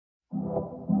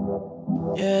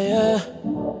Yeah, yeah.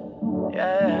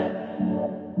 Yeah.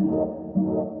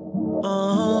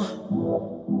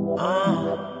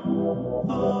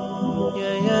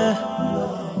 Yeah, yeah.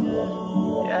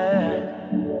 Yeah.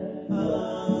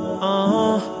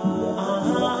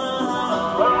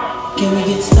 Can we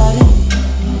get started?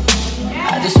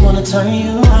 I just wanna turn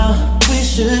you on. We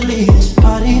should leave this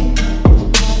party.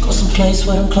 Go someplace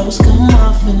where them clothes come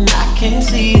off and I can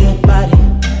see your body.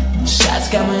 Shots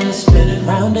got my head spinning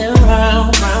round and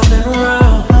round, round and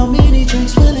round. How many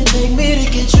drinks will it take me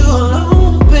to get you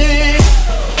alone, babe?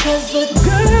 Cause a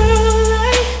girl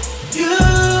like you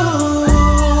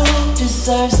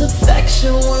deserves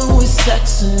affection when we're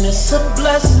sexing. It's a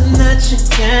blessing that you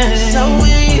can. So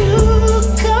when you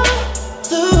come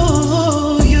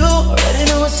through, you already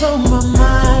know what's on my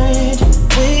mind.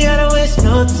 We gotta waste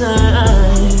no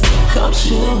time. Come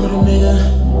chill with a nigga,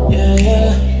 yeah,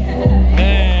 yeah.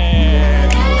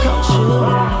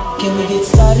 Can we get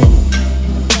started?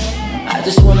 I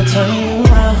just wanna turn you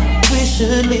around. We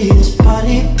should leave this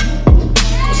party.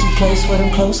 Go someplace where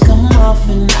them clothes come off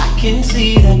and I can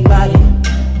see that body.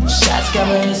 Shots got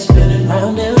my head spinning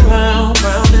round and round,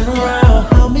 round and round.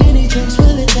 How many drinks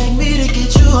will it take me to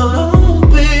get you alone,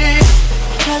 babe?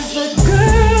 Cause a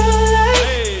girl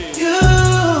like you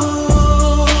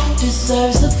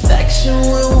deserves affection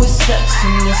when we're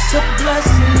sexing. It's a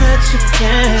blessing that you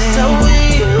can. So when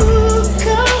you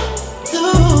come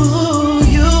through,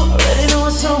 you already know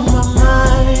what's on my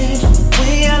mind. We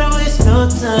gotta waste no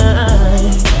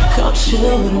time. Come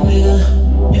chill with a nigga,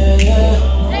 yeah, yeah.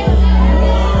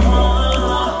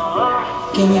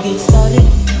 Can we get started?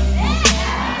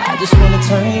 I just wanna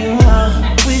turn you on.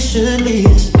 We should leave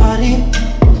this party.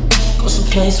 Go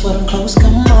someplace where them clothes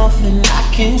come off and I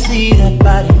can see that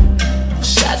body.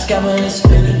 Shots got my head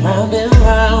spinning round and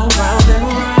round, round and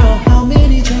round. How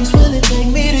many drinks will it take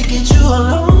me to get you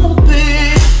alone,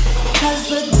 babe?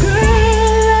 Cause a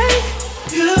girl like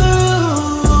you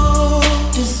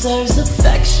deserves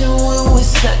affection when we're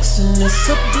sexing. It's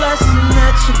a blessing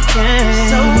that you can.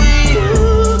 So when you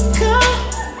come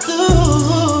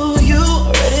through, you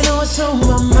already know what's on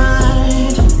my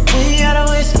mind. We gotta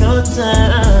waste no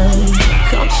time.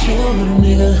 Come chill with a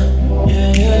nigga,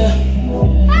 yeah, yeah.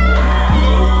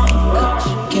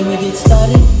 Can we get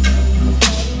started?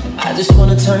 I just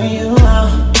wanna turn you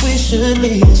on. We should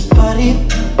leave this party.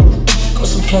 Go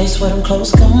someplace where them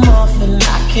clothes come off and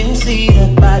I can see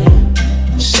that body.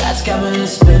 Shots got my head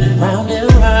spinning round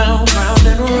and round, round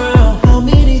and round. How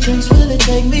many drinks will it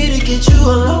take me to get you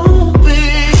alone,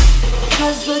 babe?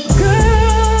 Cause a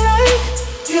girl like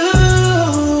you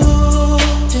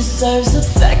deserves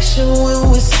affection when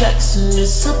we're sexing.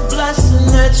 It's a blessing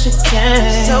that you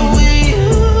can. So when you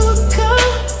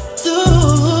come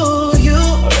through, you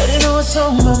already know what's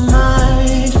on my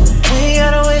mind. We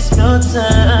gotta waste no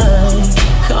time.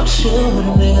 Come chill with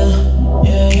a nigga,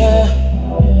 yeah, yeah.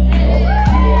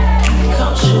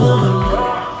 Come chill with a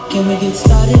nigga. Can we get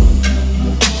started?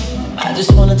 I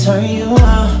just wanna turn you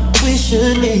on. We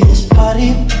should leave this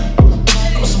party.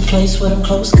 Go someplace where them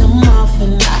clothes come off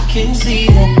and I can see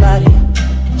that body.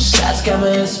 Shots got my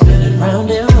head spinning round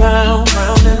and round,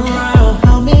 round and round.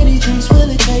 How many drinks will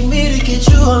it take me to get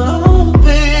you alone,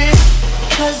 babe?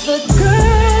 Cause a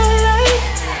girl like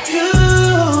you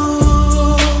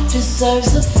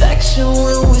deserves affection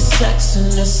when we're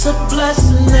sexing. It's a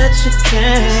blessing that you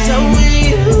can. So when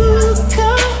you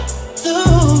come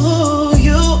through,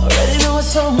 you already know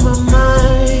what's on my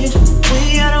mind. We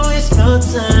gotta waste no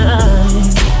time.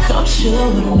 Come chill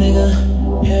with a nigga,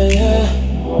 yeah, yeah.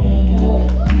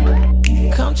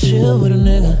 Come chill with a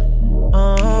nigga.